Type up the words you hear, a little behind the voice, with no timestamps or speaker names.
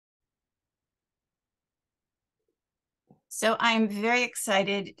So I'm very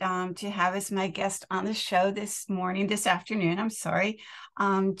excited to have as my guest on the show this afternoon, I'm sorry,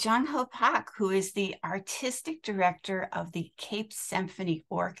 Jung-Ho Pak, who is the artistic director of the Cape Symphony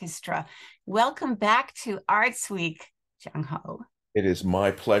Orchestra. Welcome back to Arts Week, Jung-Ho. It is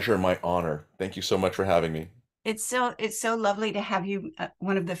my pleasure, my honor. Thank you so much for having me. It's so lovely to have you,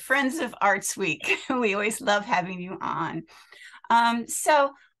 one of the friends of Arts Week. We always love having you on.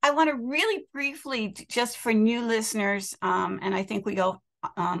 So I want to really briefly, just for new listeners, and I think we all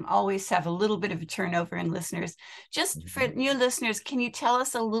always have a little bit of a turnover in listeners. Just for Mhm. new listeners, can you tell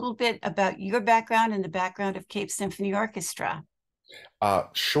us a little bit about your background and the background of Cape Symphony Orchestra?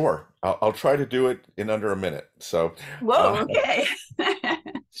 Sure. I'll try to do it in under a minute. Uh, Whoa, okay.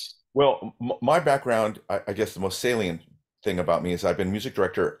 my background, I guess the most salient thing about me is I've been music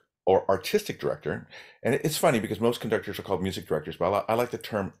director or artistic director. And it's funny because most conductors are called music directors, but I like the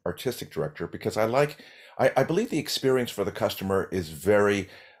term artistic director because I believe the experience for the customer is very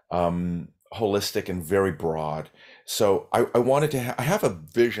holistic and very broad. So I wanted to, I have a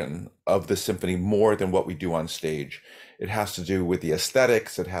vision of the symphony more than what we do on stage. It has to do with the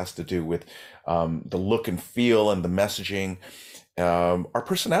aesthetics, it has to do with the look and feel and the messaging, our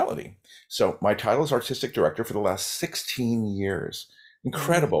personality. So my title is artistic director for the last 16 years.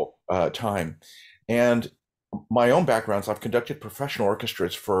 Incredible time. And my own backgrounds, I've conducted professional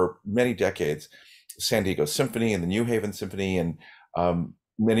orchestras for many decades, San Diego Symphony and the New Haven Symphony and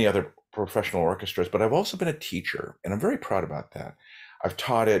many other professional orchestras, but I've also been a teacher, and I'm very proud about that. I've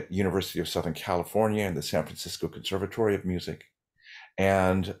taught at University of Southern California and the San Francisco Conservatory of Music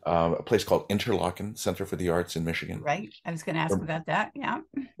and a place called Interlochen Center for the Arts in Michigan Right. I was going to ask for, about that. Yeah.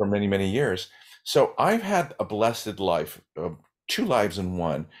 for many, many years. So I've had a blessed life, two lives in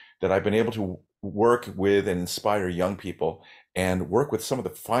one, that I've been able to work with and inspire young people and work with some of the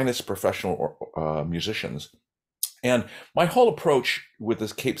finest professional musicians. And my whole approach with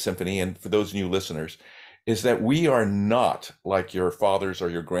this Cape Symphony, and for those new listeners, is that we are not like your father's or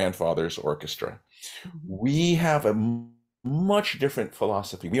your grandfather's orchestra. Mhm. We have a much different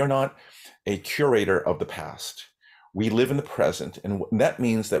philosophy. We are not a curator of the past. We live in the present, and that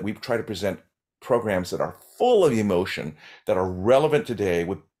means that we try to present programs that are full of emotion, that are relevant today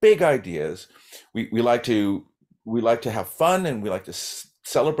with big ideas. We like to have fun and we like to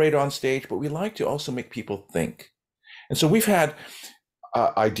celebrate on stage, but we like to also make people think. And so we've had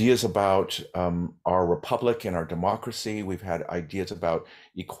ideas about our republic and our democracy. We've had ideas about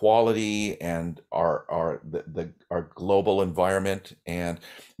equality and our global environment and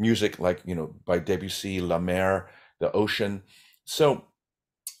music, like by Debussy, La Mer, the ocean. So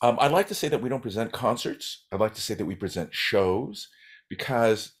I'd like to say that we don't present concerts. I'd like to say that we present shows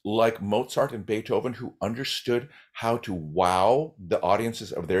because, like Mozart and Beethoven, who understood how to wow the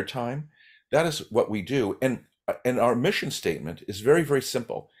audiences of their time, that is what we do. And our mission statement is very, very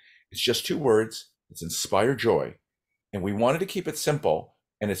simple. It's just two words. It's inspire joy. And we wanted to keep it simple.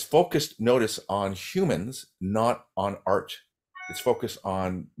 And it's focused, notice, on humans, not on art. It's focused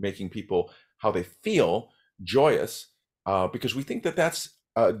on making people how they feel joyous, because we think that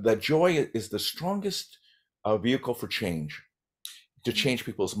that joy is the strongest vehicle for change, to change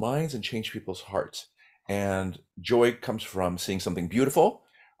people's minds and change people's hearts. And joy comes from seeing something beautiful,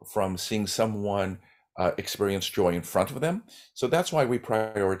 from seeing someone experience joy in front of them. So that's why we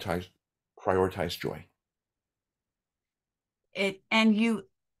prioritize joy. And you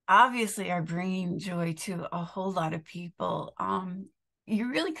obviously are bringing joy to a whole lot of people. You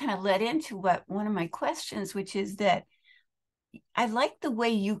really kind of led into what one of my questions, which is that I like the way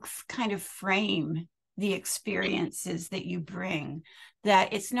you kind of frame the experiences that you bring,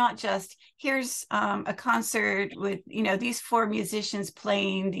 that it's not just here's a concert with these four musicians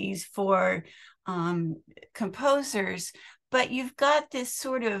playing these four um, composers, but you've got this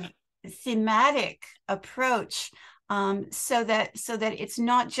sort of thematic approach, so that it's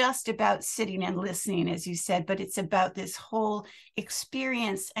not just about sitting and listening, as you said, but it's about this whole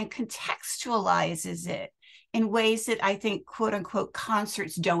experience and contextualizes it in ways that I think, quote unquote,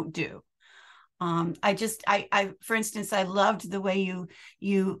 concerts don't do. For instance, I loved the way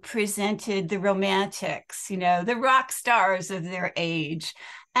you presented the romantics, the rock stars of their age,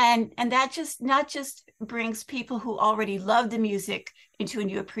 and that just not just brings people who already love the music into a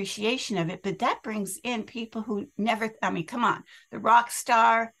new appreciation of it, but that brings in people who never. I mean, come on, the rock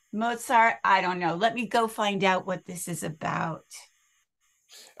star Mozart. I don't know. Let me go find out what this is about.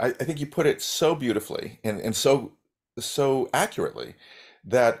 I think you put it so beautifully and so accurately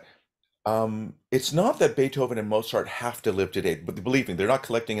that it's not that Beethoven and Mozart have to live today, but believe me, they're not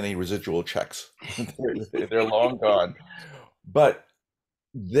collecting any residual checks. They're long gone. But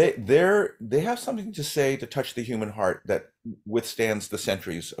they have something to say to touch the human heart that withstands the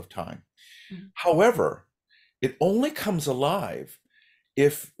centuries of time. Mhm. However, it only comes alive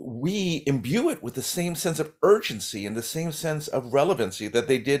if we imbue it with the same sense of urgency and the same sense of relevancy that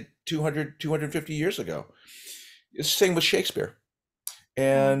they did 200, 250 years ago. It's the same with Shakespeare. Right.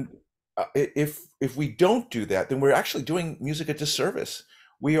 And if we don't do that, then we're actually doing music a disservice.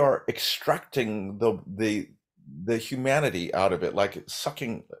 We are extracting the humanity out of it, like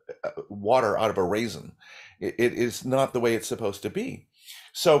sucking water out of a raisin. It is not the way it's supposed to be.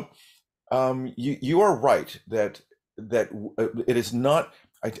 So you are right that it is not.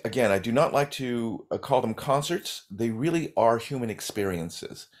 Again, I do not like to call them concerts. They really are human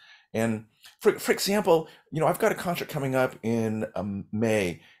experiences. And for example, I've got a concert coming up in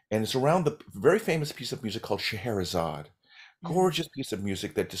May, and it's around the very famous piece of music called Scheherazade. Mhm. Gorgeous piece of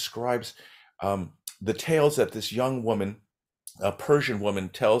music that describes the tales that this young woman, a Persian woman,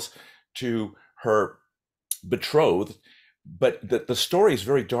 tells to her betrothed. But the story is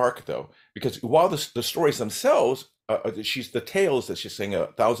very dark, though, because while the stories themselves, she's the tales that she's saying,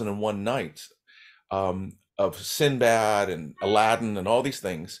 1001 Nights, of Sinbad and Aladdin and all these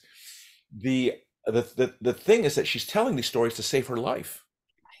things. The thing is that she's telling these stories to save her life.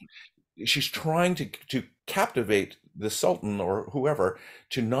 She's trying to captivate the Sultan or whoever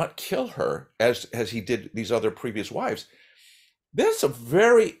to not kill her as he did these other previous wives. That's a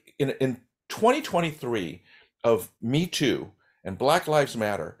very in 2023 of Me Too and Black Lives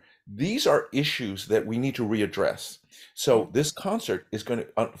Matter. These are issues that we need to readdress. So Mhm. this concert is going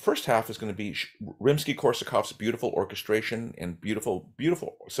to first half is going to be Rimsky-Korsakov's beautiful orchestration and beautiful,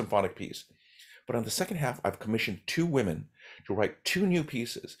 beautiful symphonic piece. But on the second half, I've commissioned two women to write two new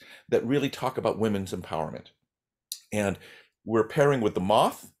pieces that really talk about women's empowerment. And we're pairing with The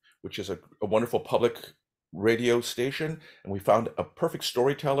Moth, which is a wonderful public radio station. And we found a perfect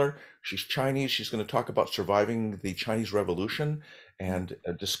storyteller. She's Chinese. She's going to talk about surviving the Chinese Revolution Mhm.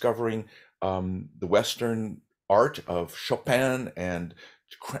 and discovering the Western art of Chopin and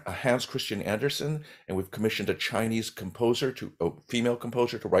Hans Christian Andersen. And we've commissioned a female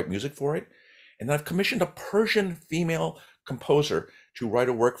composer to write music for it. And I've commissioned a Persian female composer to write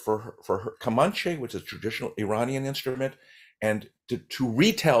a work for her Kamanche, which is a traditional Iranian instrument, and to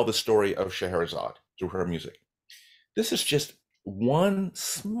retell the story of Scheherazade through her music. This is just one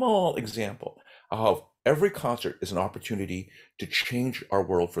small example of how every concert is an opportunity to change our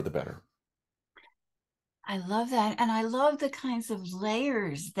world for the better. I love that. And I love the kinds of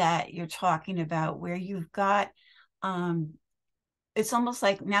layers that you're talking about where you've got um it's almost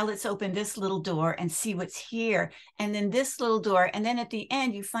like now let's open this little door and see what's here, and then this little door, and then at the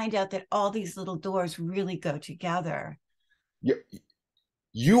end you find out that all these little doors really go together. You,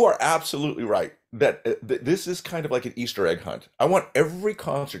 you are absolutely right that this is kind of like an Easter egg hunt. I want every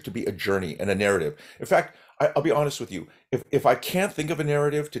concert to be a journey and a narrative. In fact, I'll be honest with you. If I can't think of a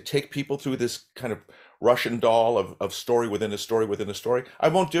narrative to take people through this kind of Russian doll of story within a story within a story, I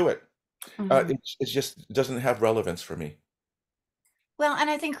won't do it. Mhm. It just doesn't have relevance for me. Well, and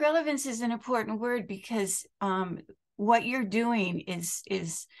I think relevance is an important word because what you're doing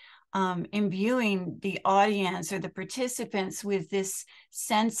is imbuing the audience or the participants with this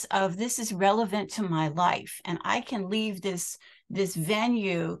sense of this is relevant to my life, and I can leave this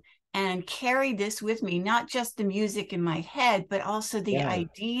venue and carry this with me, not just the music in my head, but also the Yeah.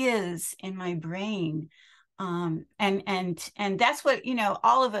 ideas in my brain. And that's what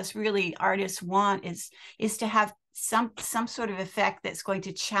all of us really artists want is to have some sort of effect that's going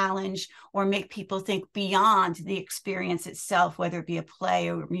to challenge or make people think beyond the experience itself, whether it be a play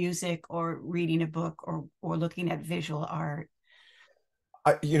or music or reading a book or looking at visual art.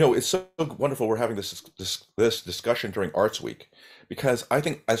 It's so wonderful we're having this discussion during Arts Week because I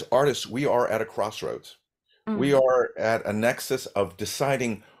think as artists we are at a crossroads. We Mm, are at a nexus of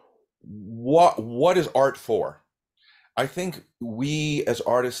deciding what is art for. I think we as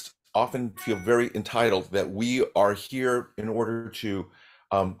artists often feel very entitled that we are here in order to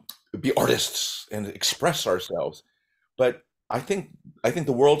um, be artists and express ourselves. But I think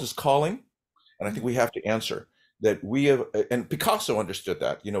the world is calling, and I think we mm, have to answer that we have. And Picasso understood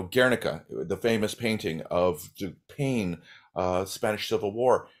that. Guernica, the famous painting of the pain, Spanish Civil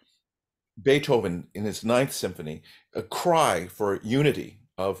War. Beethoven in his Ninth Symphony, a cry for unity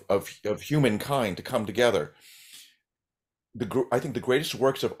of humankind to come together. I think the greatest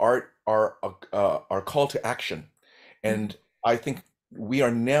works of art are call to action, mm. and I think we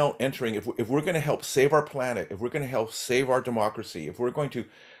are now entering. If we're going to help save our planet, if we're going to help save our democracy, if we're going to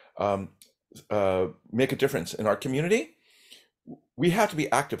um, make a difference in our community, we have to be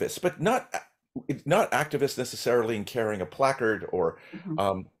activists, but not. not activists necessarily in carrying a placard or Mhm.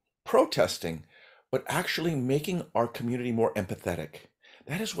 um, protesting, but actually making our community more empathetic.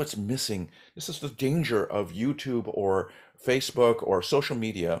 That is what's missing. This is the danger of YouTube or Facebook or social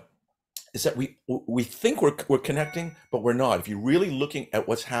media, is that we think we're connecting, but we're not. If you're really looking at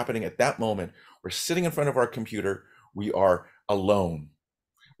what's happening at that moment, we're sitting in front of our computer, we are alone.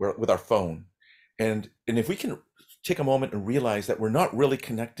 We're with our phone. And if we can take a moment and realize that we're not really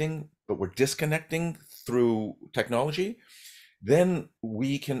connecting, but we're disconnecting through technology, then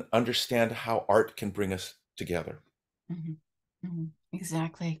we can understand how art can bring us together. Mhm. Mhm.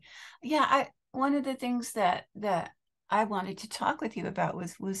 Exactly. Yeah, I one of the things that I wanted to talk with you about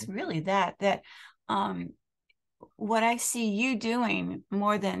was really that um what I see you doing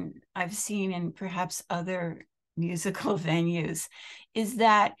more than I've seen in perhaps other musical venues is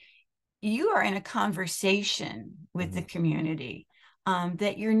that you are in a conversation with the Mhm. community.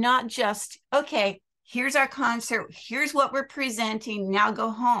 That you're not just, okay, here's our concert, here's what we're presenting, now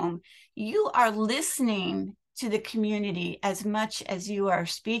go home. You are listening to the community as much as you are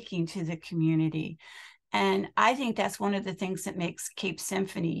speaking to the community. And I think that's one of the things that makes Cape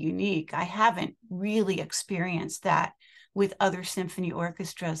Symphony unique. I haven't really experienced that with other symphony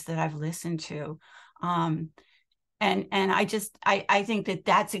orchestras that I've listened to. Um, and I think that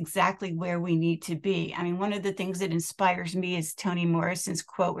that's exactly where we need to be. I mean, one of the things that inspires me is Toni Morrison's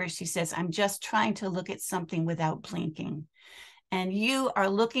quote where she says, I'm just trying to look at something without blinking. And you are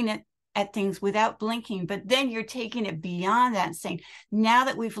looking at things without blinking, but then you're taking it beyond that and saying, now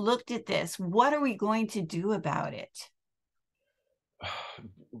that we've looked at this, what are we going to do about it?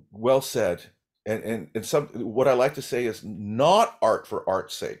 Well said. And some what I like to say is not art for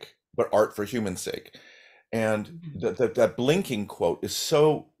art's sake, but art for human's sake. And Mhm. that blinking quote is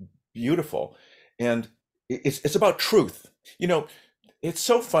so beautiful. And it's about truth. You know, it's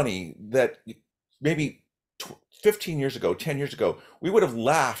so funny that maybe 15 years ago, 10 years ago, we would have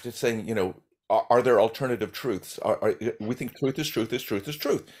laughed at saying, are there alternative truths? We think truth is truth is truth is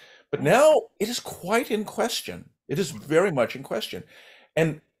truth. But Right. now it is quite in question. It is very much in question.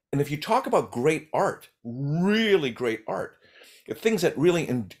 And and if you talk about great art, really great art, things that really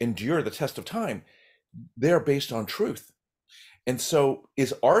endure the test of time, they're based on truth. And so,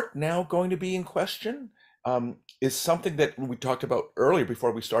 is art now going to be in question? Is something that we talked about earlier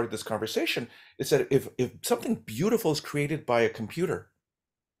before we started this conversation, is that if something beautiful is created by a computer,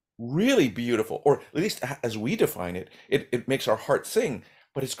 really beautiful, or at least as we define it, it makes our heart sing,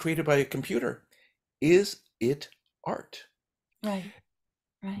 but it's created by a computer. Is it art? Right.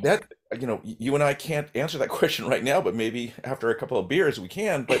 Right. That, you and I can't answer that question right now, but maybe after a couple of beers we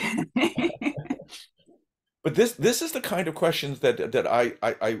can. But this is the kind of questions that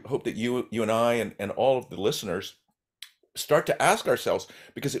I hope that you and I and all of the listeners start to ask ourselves,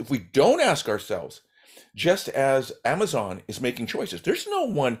 because if we don't ask ourselves, just as Amazon is making choices, there's no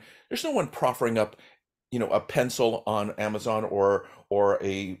one proffering up, a pencil on Amazon or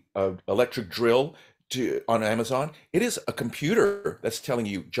a electric drill on Amazon. It is a computer that's telling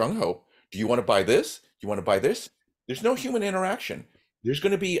you, Jung-Ho, do you want to buy this? Do you want to buy this? There's no human interaction. There's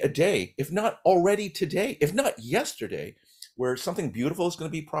going to be a day, if not already today, if not yesterday, where something beautiful is going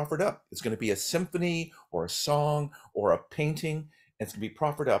to be proffered up. It's going to be a symphony or a song or a painting, and it's going to be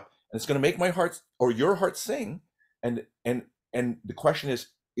proffered up, and it's going to make my heart or your heart sing. And the question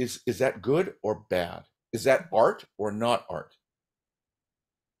is that good or bad? Is that art or not art?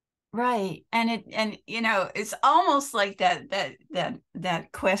 Right. And it's almost like that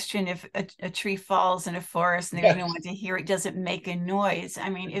question, if a tree falls in a forest and there's no Yes. one to hear it, does it make a noise? I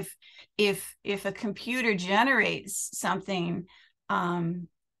mean, if a computer generates something um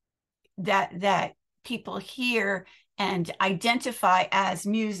that people hear and identify as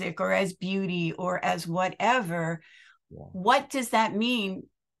music or as beauty or as whatever, Yeah. what does that mean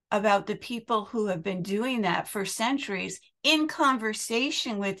about the people who have been doing that for centuries in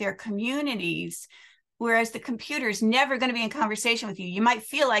conversation with their communities? Whereas the computer is never going to be in conversation with you. You might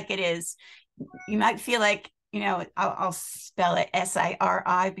feel like it is. You might feel like, I'll spell it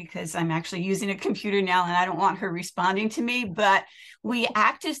SIRI because I'm actually using a computer now and I don't want her responding to me. But we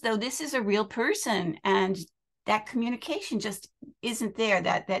act as though this is a real person, and that communication just isn't there.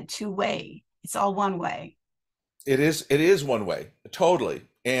 That two-way. It's all one way. It is one way, totally.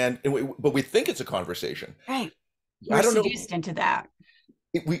 But we think it's a conversation. Right. I We're don't know. seduced into that.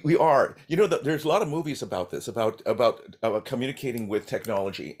 We are. There's a lot of movies about this, about communicating with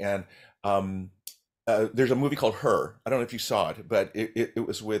technology, and um, there's a movie called Her. I don't know if you saw it, but it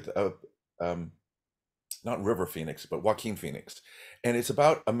was with um, not River Phoenix, but Joaquin Phoenix, and it's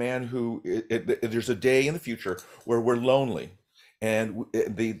about a man who there's a day in the future where we're lonely, and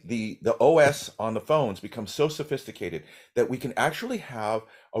the OS on the phones becomes so sophisticated that we can actually have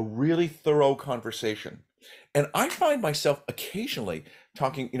a really thorough conversation. And I find myself occasionally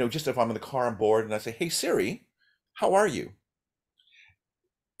talking, just if I'm in the car, I'm bored, and I say, "Hey Siri, how are you?"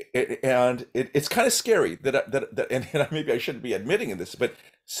 And it's kind of scary and maybe I shouldn't be admitting in this, but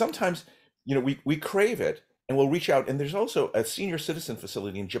sometimes, we crave it, and we'll reach out. And there's also a senior citizen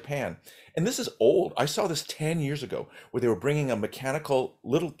facility in Japan, and this is old. I saw this 10 years ago, where they were bringing a mechanical,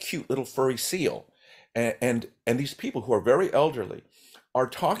 little cute little furry seal, and these people who are very elderly are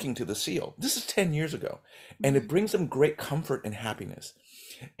talking to the seal. This is 10 years ago, and it Mhm. brings them great comfort and happiness.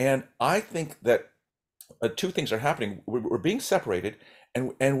 And I think that two things are happening. We're being separated,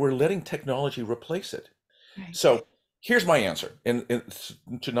 and we're letting technology replace it. Right. So here's my answer, and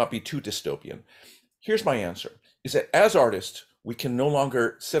to not be too dystopian, here's my answer, is that as artists, we can no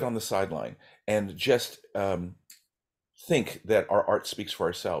longer sit on the sideline and just think that our art speaks for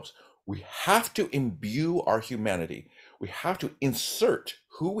ourselves. We have to imbue our humanity. We have to insert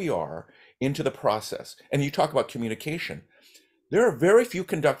who we are into the process. And you talk about communication. There are very few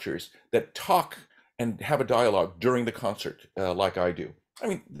conductors that talk and have a dialogue during the concert, like I do. I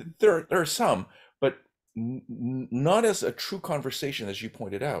mean, there are some, but not as a true conversation as you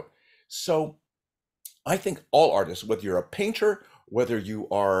pointed out. So I think all artists, whether you're a painter, whether you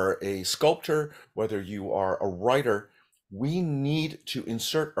are a sculptor, whether you are a writer, we need to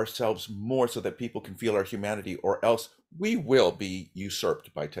insert ourselves more so that people can feel our humanity, or else we will be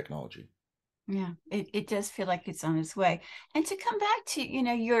usurped by technology. Yeah, it does feel like it's on its way. And to come back to,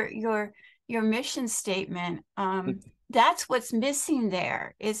 your mission statement, that's what's missing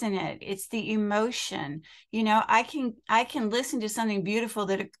there, isn't it? It's the emotion. I can listen to something beautiful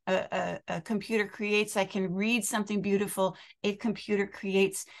that a computer creates. I can read something beautiful a computer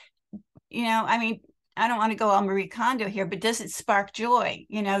creates. I mean, I don't want to go all Marie Kondo here, but does it spark joy?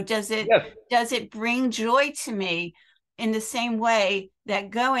 Yes. Does it bring joy to me in the same way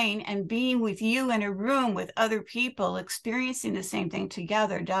that going and being with you in a room with other people experiencing the same thing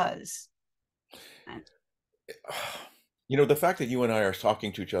together does? The fact that you and I are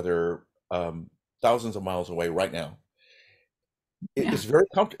talking to each other thousands of miles away right now, it Yeah. is very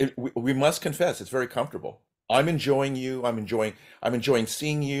comfortable. We must confess, it's very comfortable. I'm enjoying you. I'm enjoying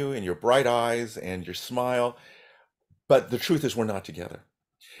seeing you and your bright eyes and your smile. But the truth is, we're not together.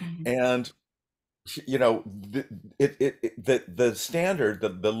 Mhm. And the standard,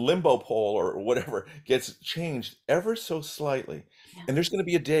 the limbo pole or whatever, gets changed ever so slightly. Yeah. And there's going to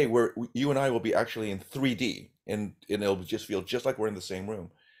be a day where you and I will be actually in 3D, and it'll just feel just like we're in the same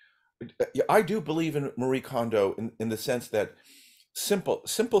room. Yeah, I do believe in Marie Kondo in the sense that simple,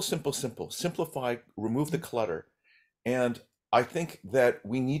 simple, simple, simple, simplify, remove the clutter. And I think that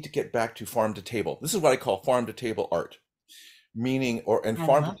we need to get back to farm to table. This is what I call farm to table art, meaning, or and I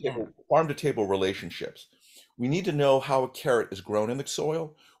love that. farm to table relationships. We need to know how a carrot is grown in the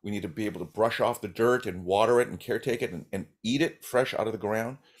soil. We need to be able to brush off the dirt and water it and caretake it, and eat it fresh out of the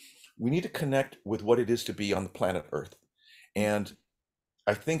ground. We need to connect with what it is to be on the planet Earth. And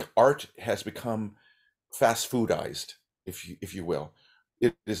I think art has become fast foodized, if you will.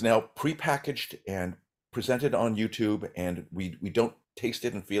 It is now prepackaged and presented on YouTube, and we don't taste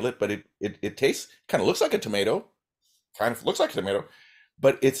it and feel it, but it tastes, kind of looks like a tomato, kind of looks like a tomato,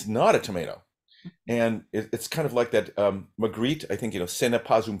 but it's not a tomato. And it's kind of like that Magritte, I think, ce n'est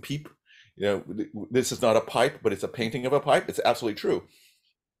pas un pipe. This is not a pipe, but it's a painting of a pipe. It's absolutely true.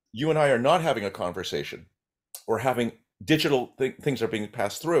 You and I are not having a conversation. We're having digital things are being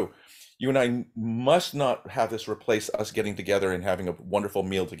passed through. You and I must not have this replace us getting together and having a wonderful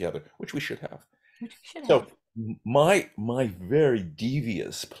meal together, which we should have. Which we should So have. my very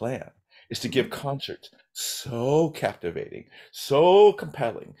devious plan is to give Mhm. concerts so captivating, so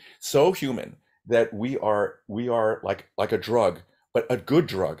compelling, so human, that we are like a drug, but a good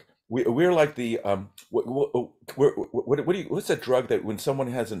drug. We're like the what's that drug that when someone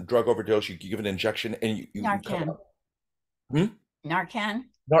has a drug overdose, you give an injection and you come Narcan. out? Hmm? Narcan.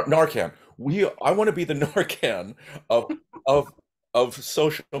 Narcan. I want to be the Narcan of of of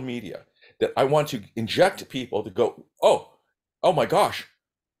social media. That I want to inject people to go, oh my gosh,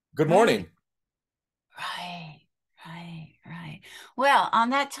 good Right. morning. Right. Right. Right. Well, on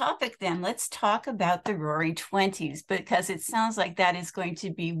that topic, then, let's talk about the Roaring Twenties, because it sounds like that is going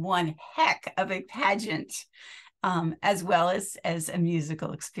to be one heck of a pageant, as well as a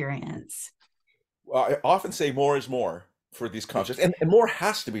musical experience. I often say more is more for these concerts, and more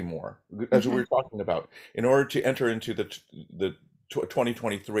has to be more, as we Mhm. were talking about, in order to enter into the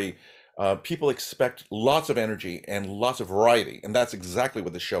 2023 People expect lots of energy and lots of variety, and that's exactly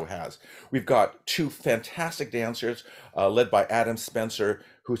what the show has. We've got two fantastic dancers, led by Adam Spencer,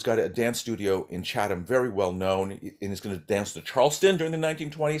 who's got a dance studio in Chatham, very well known, and is going to dance to Charleston during the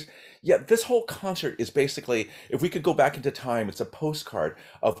 1920s. Yet this whole concert is basically, if we could go back into time, it's a postcard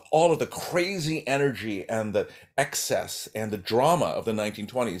of all of the crazy energy and the excess and the drama of the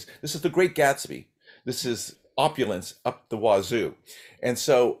 1920s. This is the Great Gatsby. This is opulence up the wazoo. And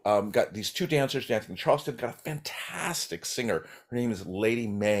so, got these two dancers dancing in Charleston, got a fantastic singer. Her name is Lady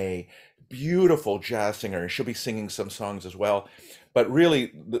May, beautiful jazz singer, and she'll be singing some songs as well. But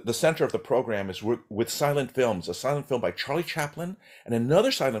really, the center of the program is with silent films, a silent film by Charlie Chaplin and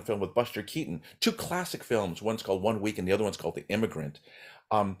another silent film with Buster Keaton, two classic films. One's called One Week and the other one's called The Immigrant.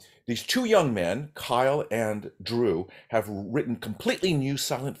 These two young men, Kyle and Drew, have written completely new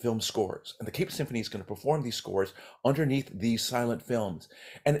silent film scores, and the Cape Symphony is going to perform these scores underneath these silent films.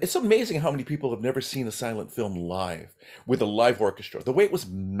 And it's amazing how many people have never seen a silent film live with a live orchestra, the way it was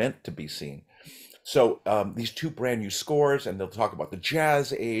meant to be seen. So these two brand new scores, and they'll talk about the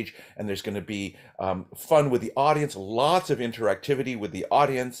jazz age, and there's going to be fun with the audience, lots of interactivity with the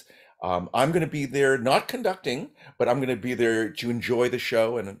audience. I'm going to be there, not conducting, but I'm going to be there to enjoy the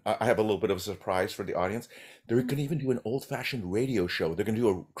show, and I have a little bit of a surprise for the audience. They're going to even do an old-fashioned radio show. They're going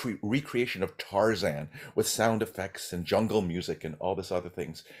to do a recreation of Tarzan with sound effects and jungle music and all this other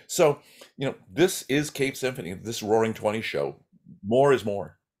things. So, this is Cape Symphony, this Roaring 20 show. More is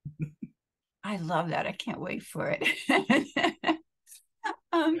more. I love that. I can't wait for it.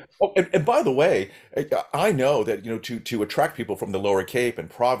 Oh, and by the way, I know that to attract people from the Lower Cape and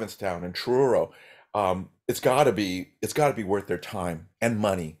Provincetown and Truro, it's got to be worth their time and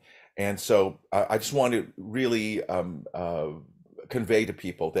money. And so I just want to really convey to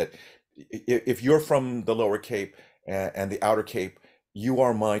people that if you're from the Lower Cape and the Outer Cape, you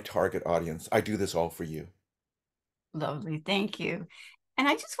are my target audience. I do this all for you. Lovely. Thank you. And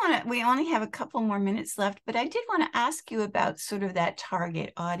I just want to, we only have a couple more minutes left, but I did want to ask you about sort of that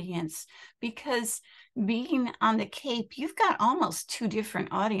target audience, because being on the Cape, you've got almost two different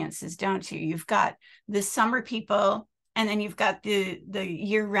audiences, don't you? You've got the summer people, and then you've got the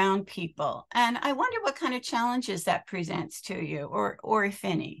year-round people. And I wonder what kind of challenges that presents to you, or if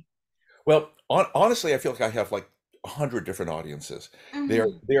any. Well, honestly, I feel like I have like 100 different audiences. They are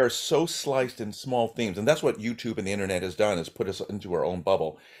Hmm. they are so sliced in small themes, and that's what YouTube and the internet has done, is put us into our own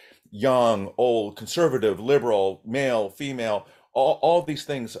bubble. Young, old, conservative, liberal, male, female, all these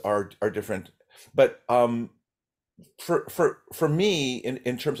things are different. But for me,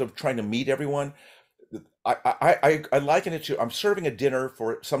 in terms of trying to meet everyone, I liken it to, I'm serving a dinner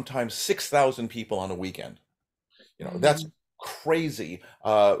for sometimes 6,000 people on a weekend. That's Hmm. crazy.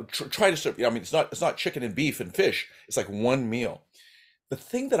 Try to serve. I mean, it's not chicken and beef and fish. It's like one meal. The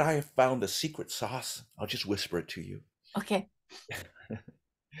thing that I have found, the secret sauce, I'll just whisper it to you, Okay.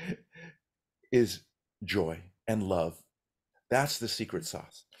 is joy and love. That's the secret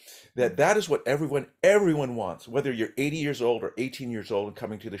sauce. That is what everyone wants, whether you're 80 years old or 18 years old and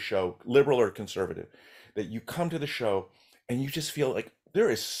coming to the show, liberal or conservative, that you come to the show and you just feel like there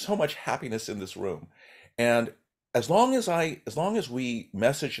is so much happiness in this room. And as long as we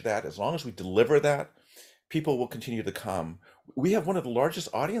message that, as long as we deliver that, people will continue to come. We have one of the largest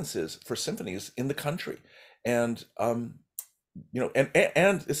audiences for symphonies in the country. And and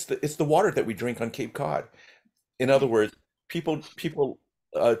it's the water that we drink on Cape Cod. In other words, people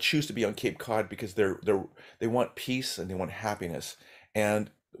choose to be on Cape Cod because they want peace and they want happiness,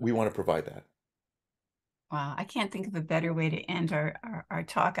 and we want to provide that. Wow, I can't think of a better way to end our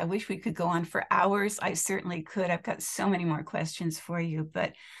talk. I wish we could go on for hours. I certainly could. I've got so many more questions for you,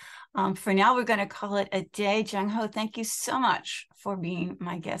 but for now, we're going to call it a day. Jung-Ho, thank you so much for being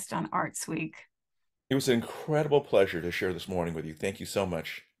my guest on Arts Week. It was an incredible pleasure to share this morning with you. Thank you so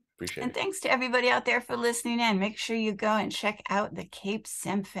much. Appreciate And it. thanks to everybody out there for listening in. Make sure you go and check out the Cape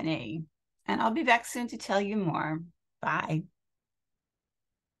Symphony. And I'll be back soon to tell you more. Bye.